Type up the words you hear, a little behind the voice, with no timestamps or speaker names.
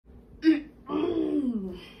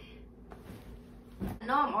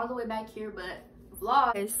know I'm all the way back here, but vlog.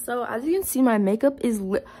 Okay, so as you can see, my makeup is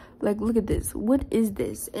like, look at this. What is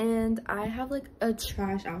this? And I have like a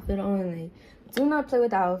trash outfit on. Like, do not play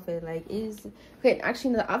with the outfit. Like, is okay.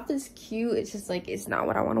 Actually, the outfit's cute. It's just like it's not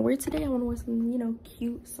what I want to wear today. I want to wear something, you know,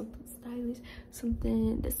 cute, something stylish,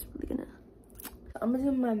 something that's really gonna. I'm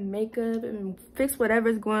gonna do my makeup and fix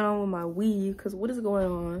whatever's going on with my weave. Cause what is going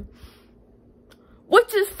on? What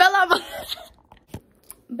just fell out?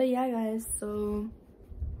 But yeah, guys. So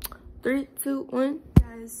 3, 2, 1.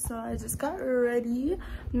 Guys, so I just got ready.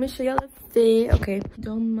 Let me show y'all the fit. Okay,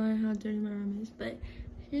 don't mind how dirty my room is, but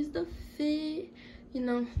here's the fit. You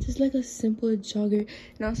know, just like a simple jogger.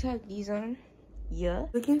 And I also have these on. Yeah.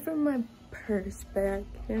 Looking for my purse, but I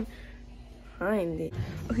can't find it.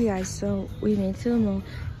 Okay, guys, so we made it to the mall,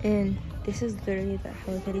 and this is literally the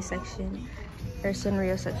Hello Kitty section, or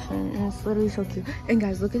Sanrio section, and it's literally so cute. And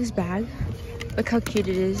guys, look at this bag. Look how cute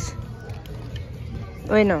it is.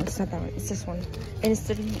 Wait, no, it's not that one. It's this one. And it's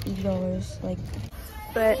 $38. Like,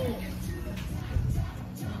 but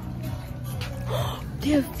they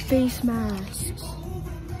have face masks.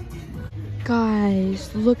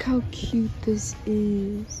 Guys, look how cute this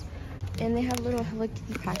is. And they have little Hello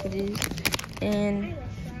Kitty packages. And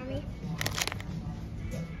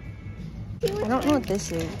I don't know what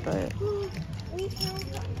this is, but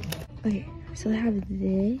okay, so they have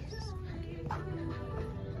this.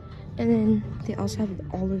 And then they also have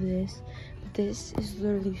all of this. But this is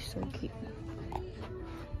literally so cute.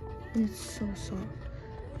 And it's so soft.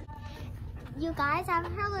 You guys, I'm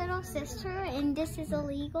her little sister, and this is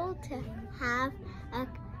illegal to have a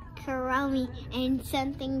Kurami, and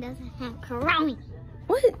something doesn't have Kurami.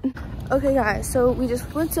 What? Okay, guys, so we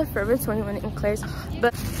just went to Forever 21 in Claire's,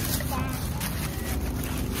 but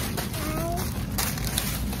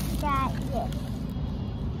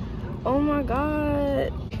oh my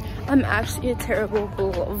god. I'm actually a terrible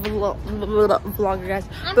vlogger, guys.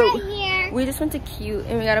 I'm but right here. We just went to Cute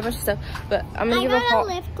and we got a bunch of stuff. But I'm gonna give a haul.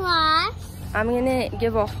 lip gloss. I'm gonna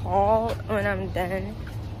give a haul when I'm done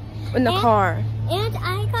in the car. And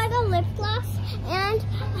I got a lip gloss, and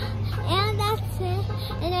that's it.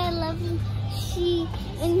 And I love she,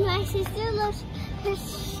 and my sister loves her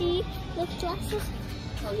lip glosses.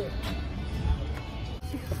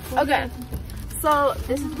 Okay. So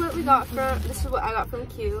this is what we got from. This is what I got from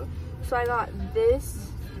Q. So I got this.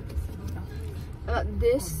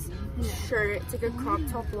 Shirt. It's like a crop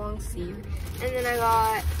top long sleeve, and then I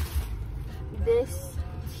got this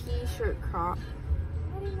t-shirt crop.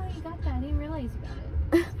 I didn't know you got that. I didn't realize you got it.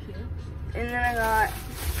 That's cute. And then I got.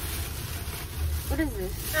 What is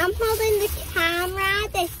this? I'm holding the camera,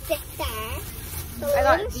 the sister. I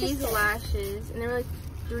got these lashes, and they were like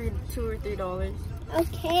 $2 or $3.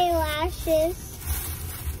 Okay, lashes.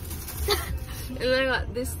 And then I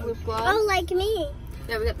got this lip gloss. Oh, like me.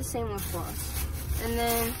 Yeah, we got the same lip gloss. And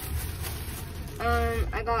then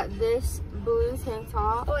I got this blue tank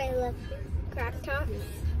top. Oh, I love crop tops.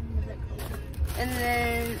 And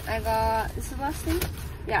then I got, this is the last thing?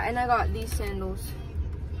 Yeah, and I got these sandals.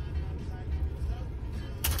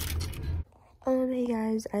 Hey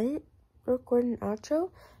guys, I didn't record an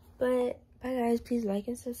outro, but bye guys, please like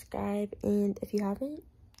and subscribe, and if you haven't,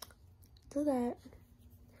 do that.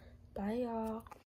 Bye y'all.